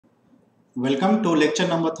Welcome to lecture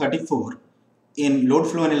number 34 in load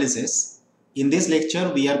flow analysis. In this lecture,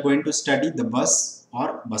 we are going to study the bus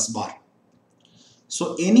or bus bar.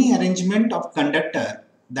 So, any arrangement of conductor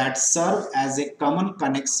that serve as a common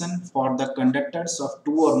connection for the conductors of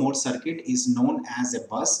two or more circuit is known as a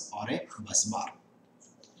bus or a bus bar.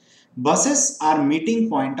 Buses are meeting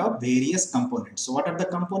point of various components. So, what are the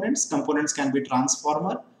components? Components can be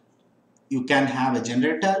transformer, you can have a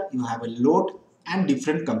generator, you have a load and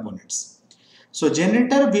different components. So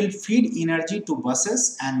generator will feed energy to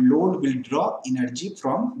buses and load will draw energy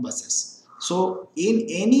from buses. So in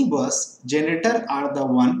any bus, generator are the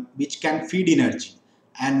one which can feed energy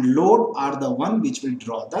and load are the one which will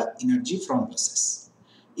draw the energy from buses.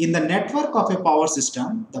 In the network of a power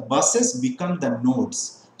system, the buses become the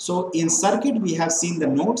nodes. So in circuit we have seen the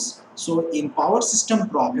nodes. So in power system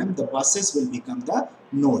problem, the buses will become the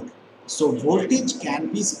node. So voltage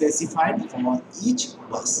can be specified for each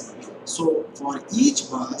bus. So for each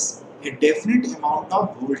bus, a definite amount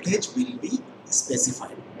of voltage will be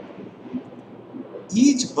specified.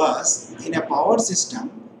 Each bus in a power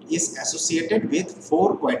system is associated with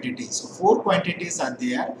four quantities. So four quantities are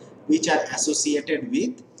there which are associated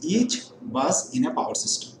with each bus in a power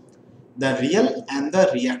system. The real and the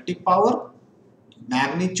reactive power,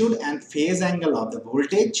 magnitude and phase angle of the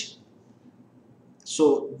voltage.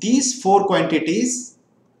 So these four quantities,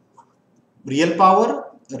 real power,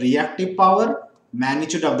 reactive power,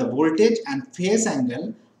 magnitude of the voltage and phase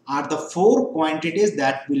angle are the four quantities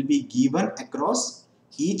that will be given across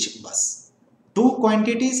each bus. Two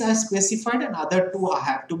quantities are specified and other two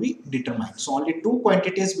have to be determined. So only two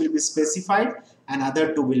quantities will be specified and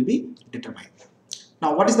other two will be determined.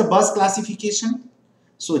 Now what is the bus classification?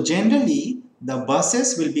 So generally the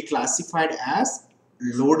buses will be classified as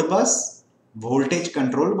load bus, voltage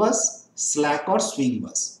control bus, slack or swing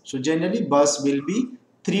bus. So generally bus will be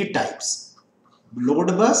three types: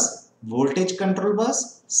 load bus, voltage control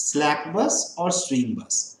bus, slack bus or swing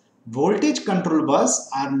bus. Voltage control bus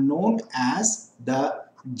are known as the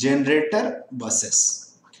generator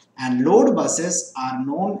buses and load buses are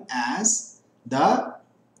known as the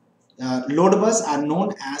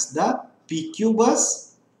PQ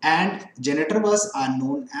bus and generator bus are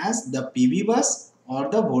known as the PV bus or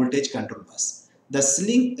the voltage control bus. The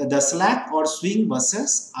slack or swing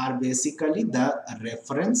buses are basically the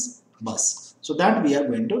reference bus. So that we are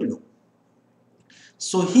going to look.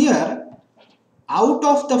 So here, out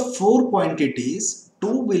of the four quantities,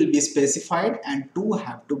 two will be specified and two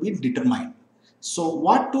have to be determined. So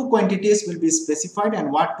what two quantities will be specified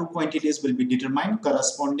and what two quantities will be determined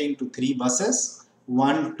corresponding to three buses,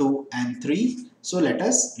 1, 2 and 3. So let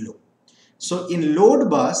us look. So in load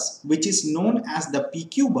bus, which is known as the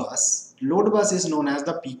PQ bus, load bus is known as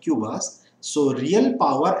the PQ bus. So real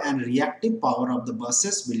power and reactive power of the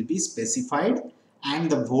buses will be specified and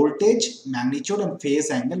the voltage, magnitude and phase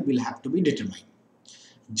angle will have to be determined.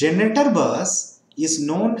 Generator bus is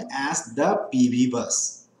known as the PV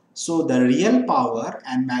bus. So the real power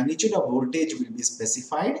and magnitude of voltage will be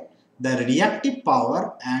specified. The reactive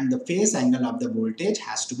power and the phase angle of the voltage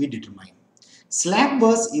has to be determined. Slack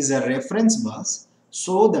bus is a reference bus.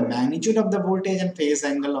 So the magnitude of the voltage and phase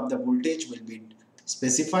angle of the voltage will be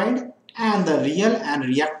specified and the real and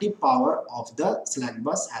reactive power of the slack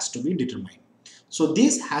bus has to be determined. So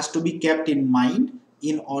this has to be kept in mind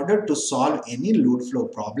in order to solve any load flow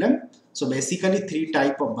problem. So basically three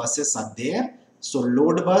type of buses are there. So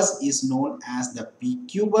load bus is known as the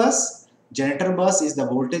PQ bus, generator bus is the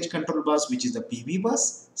voltage control bus which is the PV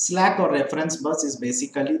bus, slack or reference bus is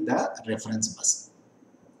basically the reference bus.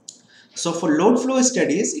 So for load flow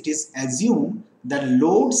studies, it is assumed that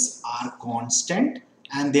loads are constant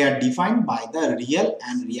and they are defined by the real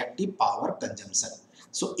and reactive power consumption.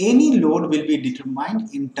 So any load will be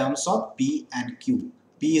determined in terms of P and Q.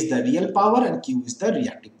 P is the real power and Q is the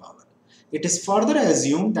reactive power. It is further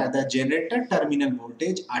assumed that the generator terminal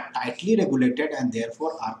voltage are tightly regulated and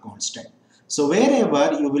therefore are constant. So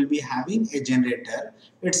wherever you will be having a generator,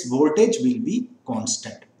 its voltage will be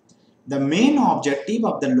constant. The main objective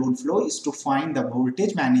of the load flow is to find the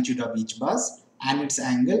voltage magnitude of each bus and its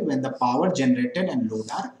angle when the power generated and load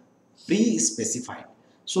are pre-specified.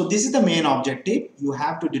 So this is the main objective. You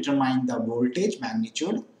have to determine the voltage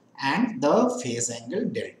magnitude and the phase angle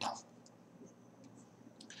delta.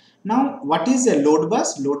 Now what is a load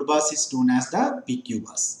bus? Load bus is known as the PQ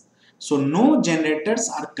bus. So no generators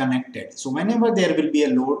are connected. So whenever there will be a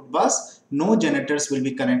load bus, no generators will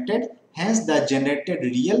be connected. Hence the generated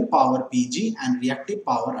real power PG and reactive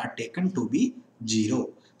power are taken to be 0.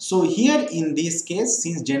 So here in this case,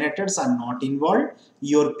 since generators are not involved,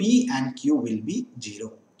 your P and Q will be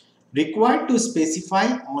 0. required to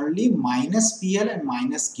specify only minus PL and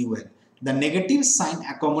minus QL. The negative sign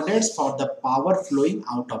accommodates for the power flowing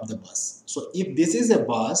out of the bus. So if this is a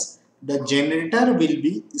bus, the generator will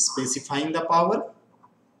be specifying the power,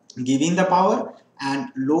 giving the power, and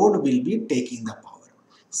load will be taking the power.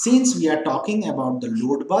 Since we are talking about the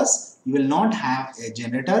load bus, you will not have a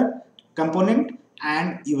generator component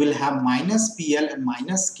and you will have minus PL and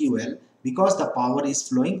minus QL because the power is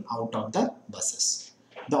flowing out of the buses.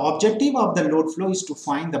 The objective of the load flow is to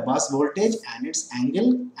find the bus voltage and its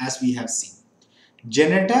angle as we have seen.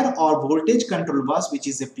 Generator or voltage control bus, which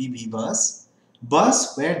is a PV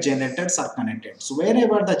bus where generators are connected. So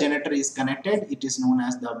wherever the generator is connected, it is known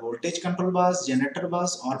as the voltage control bus, generator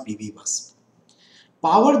bus or PV bus.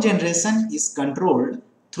 Power generation is controlled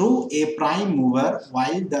through a prime mover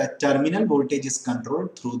while the terminal voltage is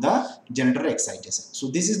controlled through the generator excitation. So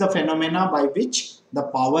this is the phenomena by which the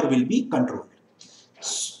power will be controlled.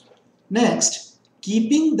 Next,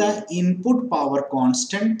 keeping the input power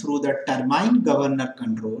constant through the turbine governor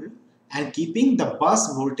control and keeping the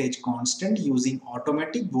bus voltage constant using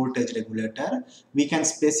automatic voltage regulator, we can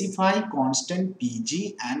specify constant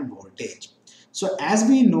PG and voltage. So as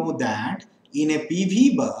we know that in a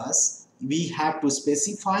PV bus, we have to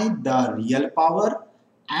specify the real power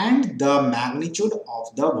and the magnitude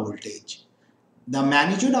of the voltage. The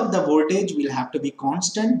magnitude of the voltage will have to be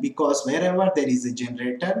constant because wherever there is a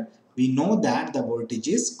generator, we know that the voltage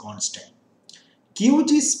is constant.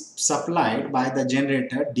 QG is supplied by the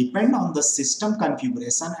generator depend on the system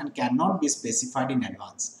configuration and cannot be specified in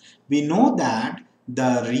advance. We know that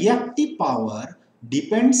the reactive power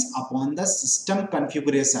depends upon the system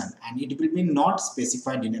configuration and it will be not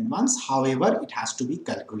specified in advance. However, it has to be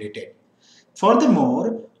calculated.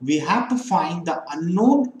 Furthermore, we have to find the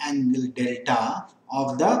unknown angle delta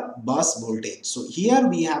of the bus voltage. So here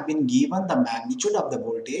we have been given the magnitude of the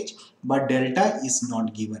voltage, but delta is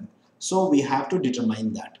not given. So we have to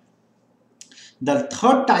determine that. The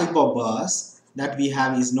third type of bus that we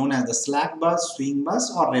have is known as the slack bus, swing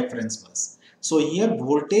bus or reference bus. So here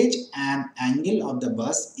voltage and angle of the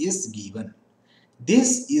bus is given.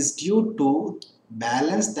 This is due to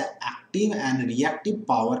balance the active and reactive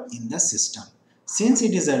power in the system. Since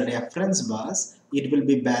it is a reference bus, it will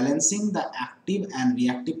be balancing the active and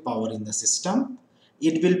reactive power in the system.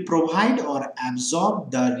 It will provide or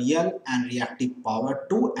absorb the real and reactive power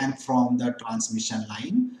to and from the transmission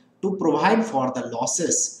line to provide for the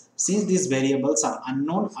losses, since these variables are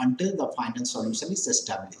unknown until the final solution is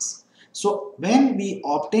established. So when we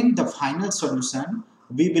obtain the final solution,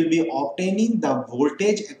 we will be obtaining the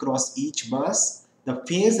voltage across each bus, the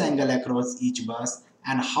phase angle across each bus,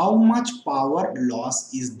 and how much power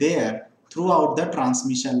loss is there throughout the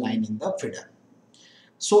transmission line in the feeder.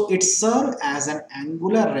 So it serves as an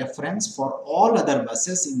angular reference for all other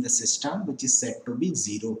buses in the system, which is said to be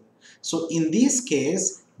 0. So in this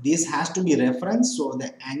case, this has to be reference, so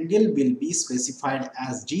the angle will be specified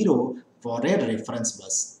as 0 for a reference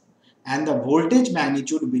bus. And the voltage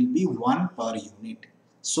magnitude will be 1 per unit.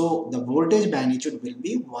 So the voltage magnitude will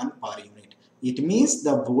be 1 per unit. It means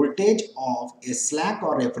the voltage of a slack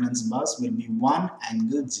or reference bus will be 1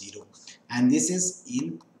 angle 0. And this is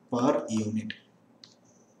in per unit.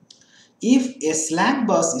 If a slack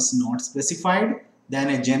bus is not specified, then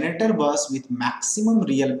a generator bus with maximum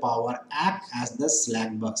real power acts as the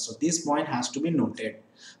slack bus. So this point has to be noted.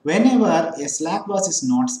 Whenever a slack bus is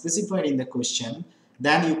not specified in the question,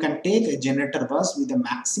 then you can take a generator bus with the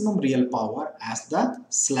maximum real power as the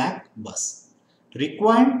slack bus.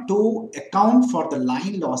 Required to account for the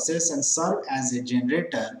line losses and serve as a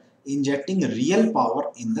generator injecting real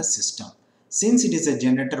power in the system. Since it is a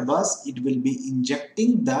generator bus, it will be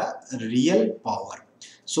injecting the real power.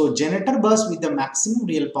 So generator bus with the maximum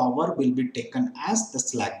real power will be taken as the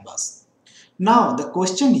slack bus. Now the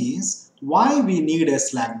question is, why we need a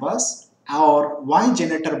slack bus or why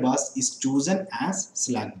generator bus is chosen as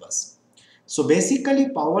slack bus? So basically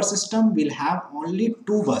power system will have only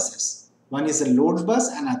two buses. One is a load bus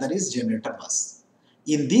and other is generator bus.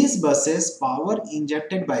 In these buses, power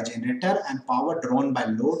injected by generator and power drawn by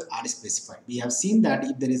load are specified. We have seen that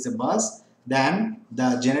if there is a bus, then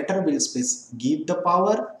the generator will give the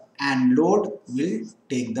power and load will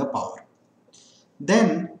take the power.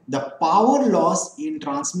 Then the power loss in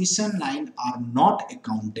transmission line are not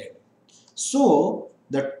accounted. So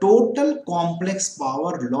the total complex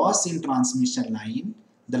power loss in transmission line,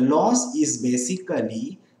 the loss is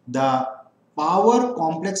basically the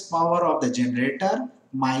complex power of the generator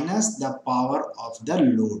minus the power of the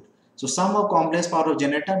load. So sum of complex power of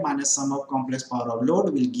generator minus sum of complex power of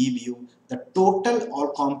load will give you the total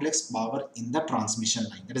or complex power in the transmission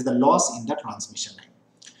line. That is the loss in the transmission line.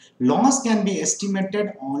 Loss can be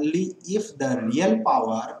estimated only if the real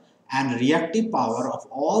power and reactive power of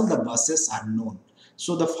all the buses are known.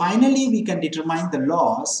 So finally we can determine the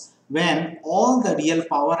loss when all the real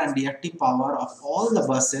power and reactive power of all the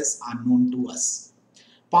buses are known to us.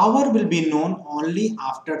 Power will be known only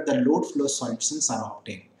after the load flow solutions are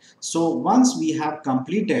obtained. So once we have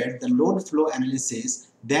completed the load flow analysis,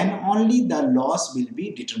 then only the loss will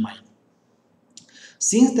be determined.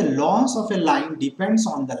 Since the loss of a line depends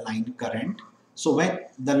on the line current, so when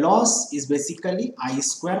the loss is basically I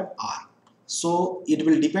square R. So it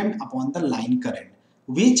will depend upon the line current,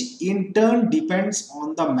 which in turn depends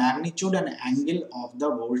on the magnitude and angle of the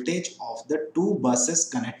voltage of the two buses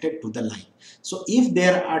connected to the line. So if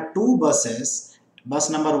there are two buses, bus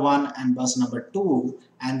number 1 and bus number 2,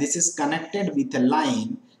 and this is connected with a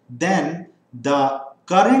line, then the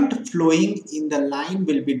current flowing in the line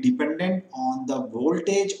will be dependent on the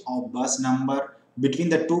voltage of bus number between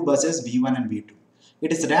the two buses V1 and V2.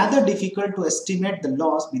 It is rather difficult to estimate the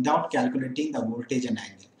loss without calculating the voltage and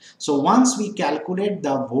angle. So once we calculate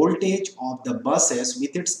the voltage of the buses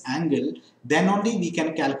with its angle, then only we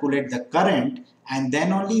can calculate the current, and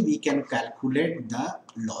then only we can calculate the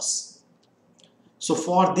loss. So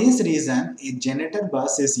for this reason, a generator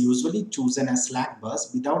bus is usually chosen as slack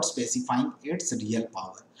bus without specifying its real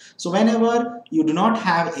power. So whenever you do not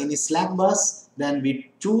have any slack bus, then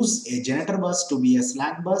we choose a generator bus to be a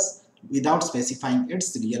slack bus without specifying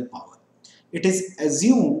its real power. It is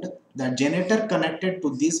assumed that generator connected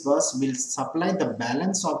to this bus will supply the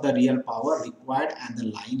balance of the real power required and the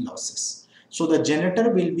line losses. So the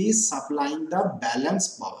generator will be supplying the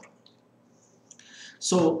balance power.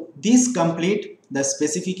 So these complete the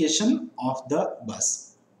specification of the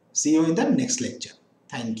bus. See you in the next lecture.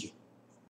 Thank you.